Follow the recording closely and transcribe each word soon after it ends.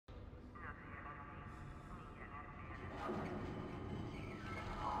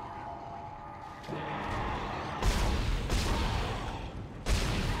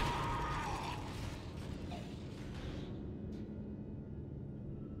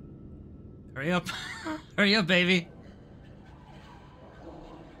Hurry up. Hurry up, baby.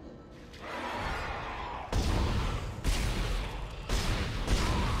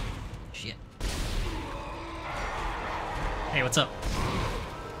 Shit. Hey, what's up?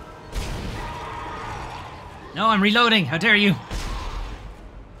 No, I'm reloading. How dare you?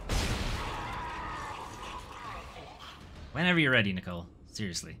 Whenever you're ready, Nicole.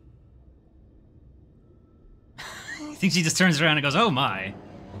 Seriously. I think she just turns around and goes, oh my.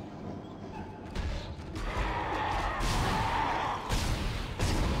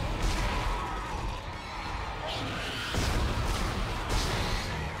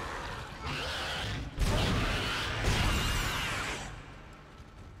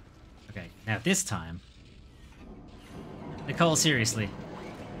 Okay, now this time. Nicole, seriously.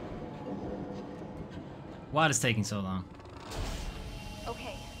 Why is taking so long?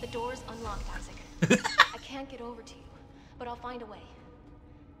 Okay, the door's unlocked, Isaac. I can't get over to you, but I'll find a way.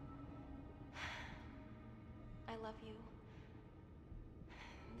 I love you.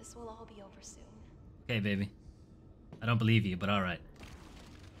 This will all be over soon. Okay, baby. I don't believe you, but alright.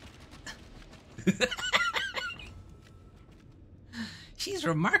 She's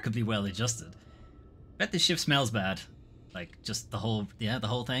remarkably well adjusted. Bet the ship smells bad. Like, just the whole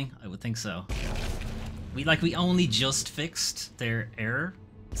thing? I would think so. We only just fixed their air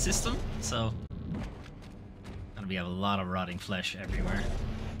system, so... we have a lot of rotting flesh everywhere.